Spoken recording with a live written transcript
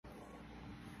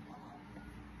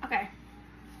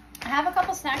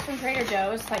couple snacks from Trader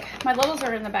Joe's. Like, my littles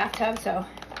are in the bathtub, so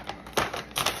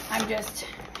I'm just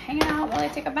hanging out while I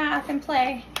take a bath and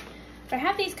play. But I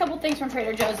have these couple things from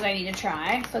Trader Joe's that I need to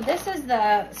try. So this is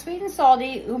the sweet and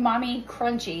salty umami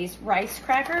crunchies rice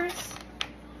crackers.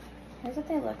 Here's what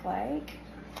they look like.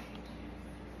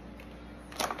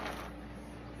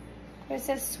 It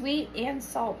says sweet and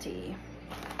salty.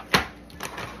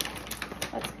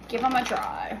 Let's give them a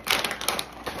try.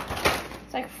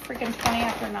 It's like freaking 20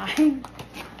 after 9.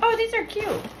 Oh, these are cute.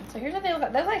 So here's what they look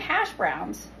like. They're like hash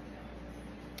browns.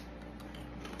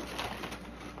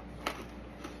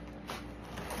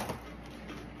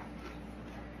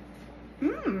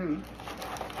 Mmm.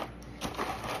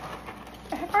 What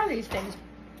the heck are these things?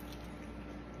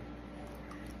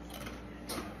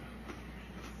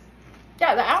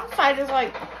 Yeah, the outside is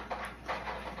like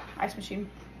ice machine.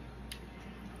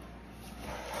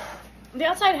 The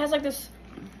outside has like this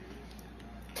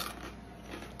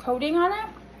coating on it.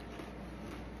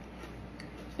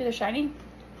 See, they're shiny.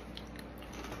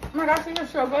 Oh my gosh, these are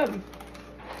so good.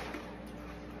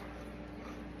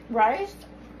 Rice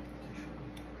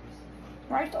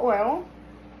oil,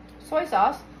 soy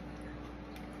sauce,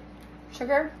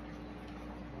 sugar,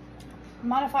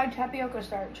 modified tapioca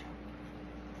starch.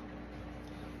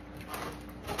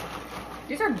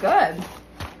 These are good.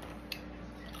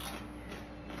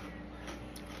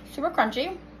 Super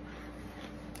crunchy.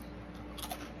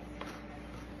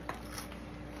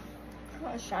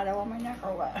 Got a shadow on my neck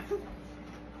or what?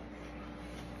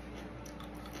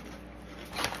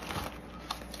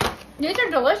 These are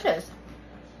delicious.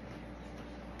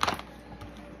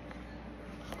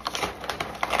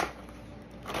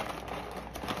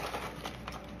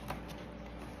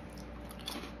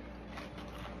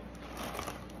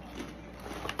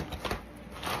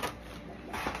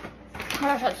 Oh my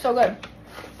gosh, that's so good.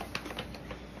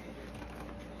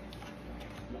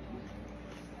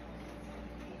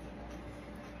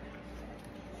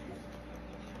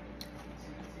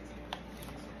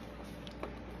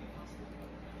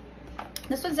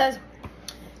 This one says,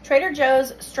 Trader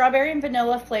Joe's strawberry and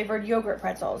vanilla flavored yogurt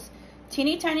pretzels.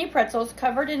 Teeny tiny pretzels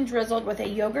covered and drizzled with a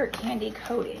yogurt candy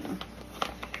coating.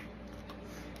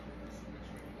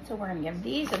 So we're gonna give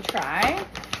these a try.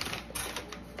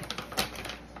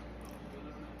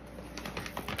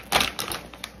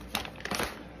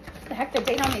 The heck, the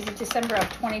date on these is December of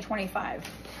 2025.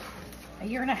 A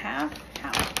year and a half?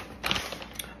 How?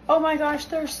 Oh my gosh,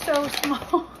 they're so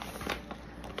small.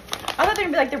 I thought they'd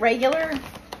be like the regular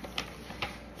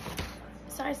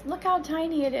size. Look how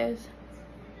tiny it is.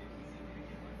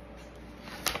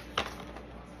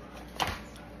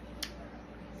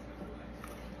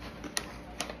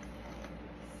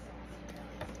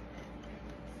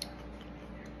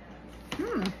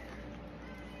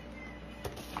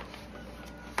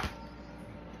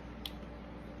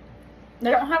 They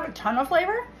don't have a ton of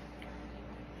flavor.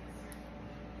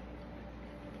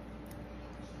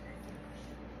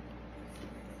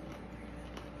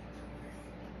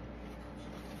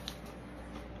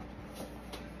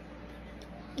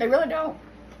 They really don't.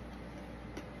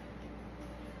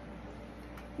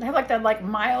 They have like the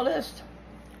mildest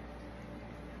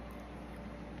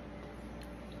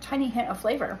tiny hint of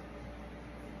flavor.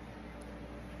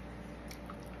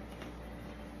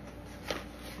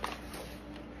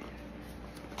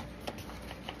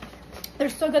 They're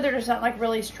so good. They're just not like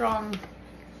really strong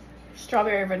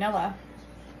strawberry vanilla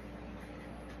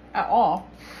at all.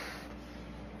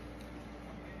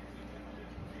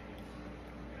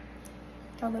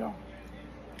 A little.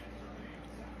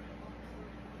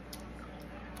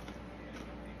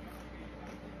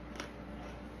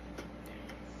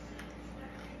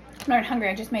 I'm not hungry.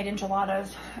 I just made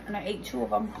enchiladas and I ate 2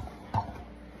 of them.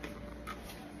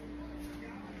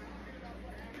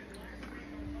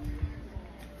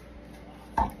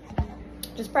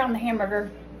 Just brown the hamburger.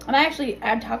 And I actually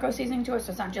add taco seasoning to it, so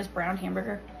it's not just brown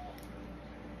hamburger.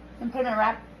 And put them in a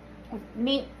wrap with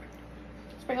meat,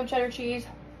 sprinkled cheddar cheese,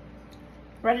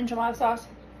 red enchilada sauce,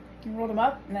 and rolled them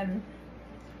up, and then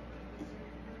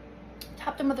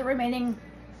topped them with the remaining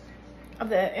of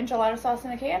the enchilada sauce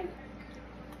in the can,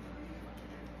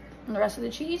 and the rest of the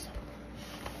cheese.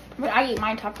 But I eat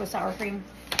mine topped with sour cream.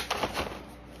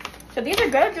 So these are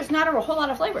good, just not a whole lot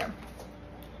of flavor.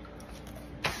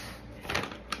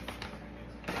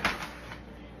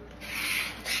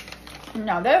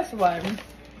 Now this one,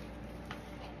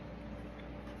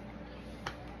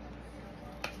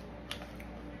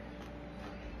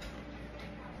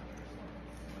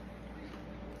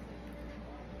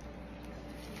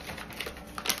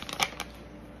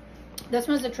 this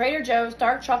one's the Trader Joe's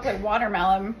dark chocolate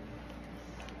watermelon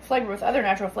flavored with other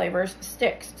natural flavors,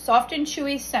 sticks. Soft and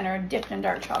chewy center, dipped in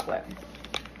dark chocolate.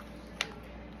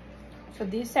 So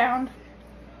these sound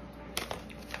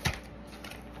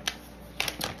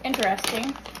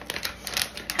interesting.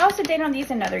 How's the date on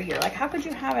these another year? Like, how could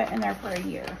you have it in there for a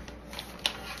year?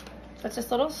 So it's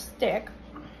this little stick.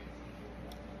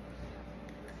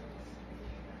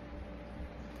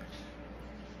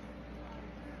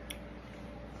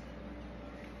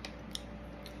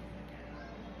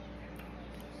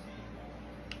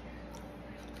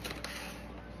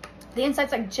 The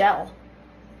inside's like gel.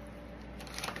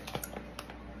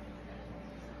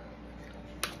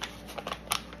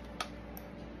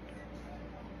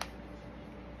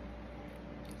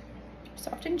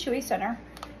 Soft and chewy center.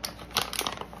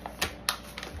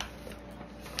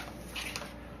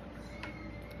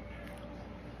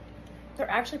 They're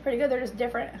actually pretty good. They're just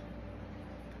different.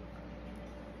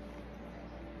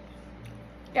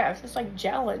 Yeah, it's just like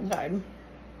gel inside.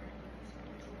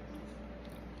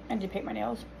 I need to paint my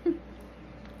nails.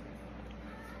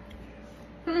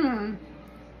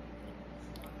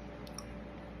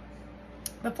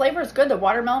 The flavor is good. The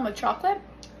watermelon with chocolate.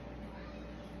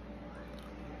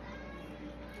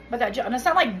 But that gel, and it's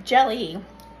not like jelly.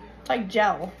 It's like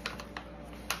gel.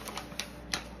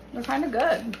 They're kind of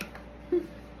good.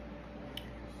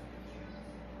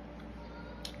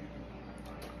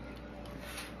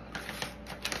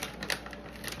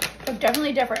 They're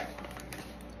definitely different.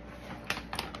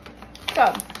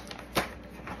 So,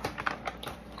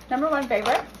 #1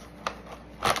 favorite.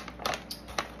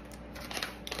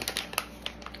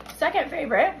 Second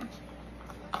favorite.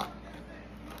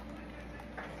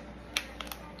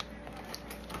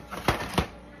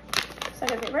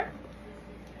 Second favorite.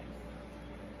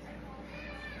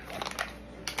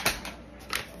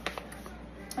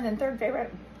 And then third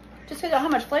favorite. Just because of how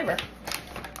much flavor.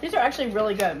 These are actually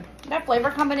really good. That flavor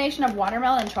combination of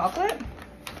watermelon and chocolate.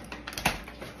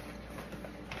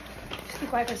 Just be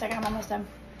quiet for a second, I'm almost done.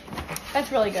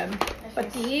 That's really good.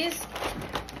 But these,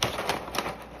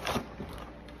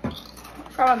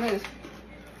 try my mousse.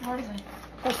 What is it?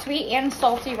 They're sweet and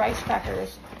salty rice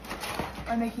crackers.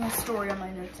 I'm making a story on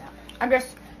my notes app. I'm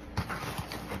just,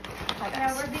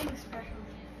 Yeah, we're being special.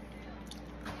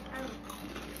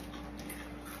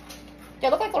 they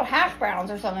look like little hash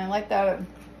browns or something, like the,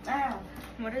 Ow.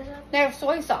 What is it? they have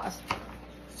soy sauce.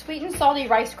 Sweet and salty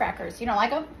rice crackers. You don't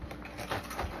like them?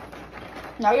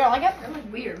 No, you don't like it? They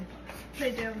look weird.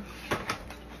 They do.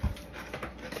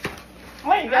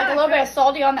 Wait, you got a little bit of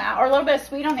salty on the or a little bit of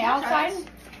sweet on the outside. Nice.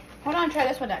 Hold on, try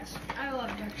this one next. I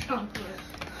love dark chocolate.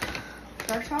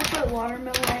 Dark chocolate,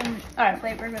 watermelon, All right,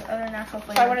 flavored with other natural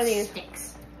flavors. try one of these.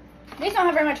 Sticks. These don't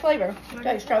have very much flavor. What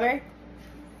Like is strawberry,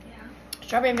 Yeah.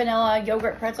 strawberry and vanilla,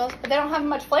 yogurt pretzels, but they don't have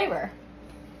much flavor.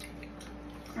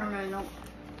 I don't really know.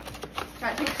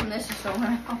 Try to take some of this to show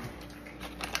now.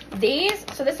 These,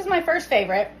 so this is my first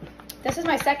favorite. This is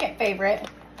my second favorite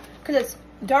because it's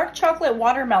dark chocolate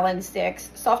watermelon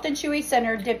sticks, soft and chewy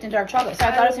center, dipped in dark chocolate. So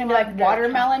I thought it was gonna be like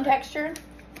watermelon texture,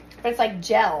 but it's like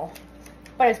gel.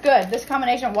 But it's good. This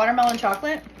combination of watermelon and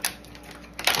chocolate.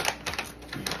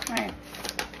 All right,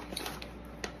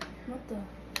 What the?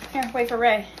 here, wait for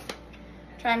Ray.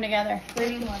 Try them together.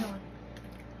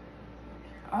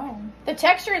 Oh. The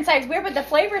texture inside is weird, but the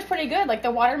flavor is pretty good. Like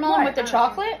the watermelon with the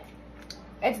chocolate,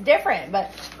 it's different.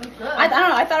 But It's good. I don't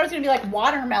know. I thought it was gonna be like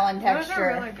watermelon Those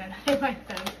texture. are really good. I like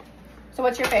them. So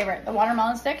what's your favorite? The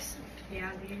watermelon sticks? Yeah,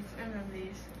 these and then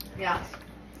these. Yeah.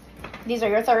 These are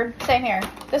your third. Same here.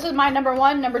 This is my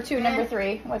 #1, #2,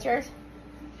 #3. What's yours?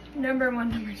 #1,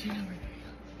 #2, #3.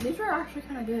 These are actually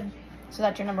kind of good. So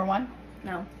that's your #1.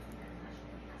 No.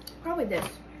 Probably this.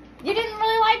 You didn't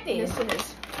really like these. Yes, it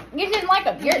is. You didn't like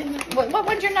them. What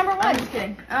one's your #1? I'm just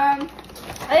kidding. I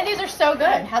think these are so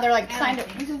good. How they're like signed up.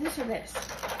 Either this or this.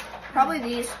 Probably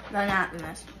these, then that, and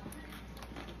this.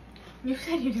 You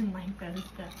said you didn't like those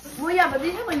stuff. Well, yeah, but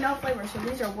these have like no flavor, so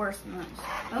these are worse than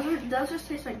those. Those just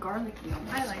taste like garlicky.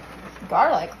 I like them.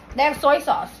 Garlic. They have soy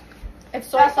sauce. It's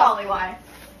soy That's sauce. probably why.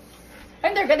 I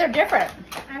think they're good. They're different.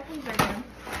 I think they're good.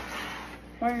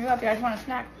 Where you go if you guys want a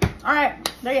snack. All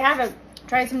right, there you have it.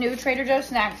 Try some new Trader Joe's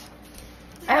snacks.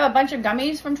 I have a bunch of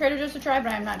gummies from Trader Joe's to try,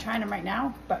 but I'm not trying them right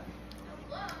now. But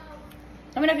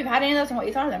let me know if you've had any of those and what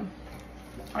you thought of them.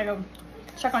 I go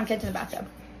check on kids in the bathtub.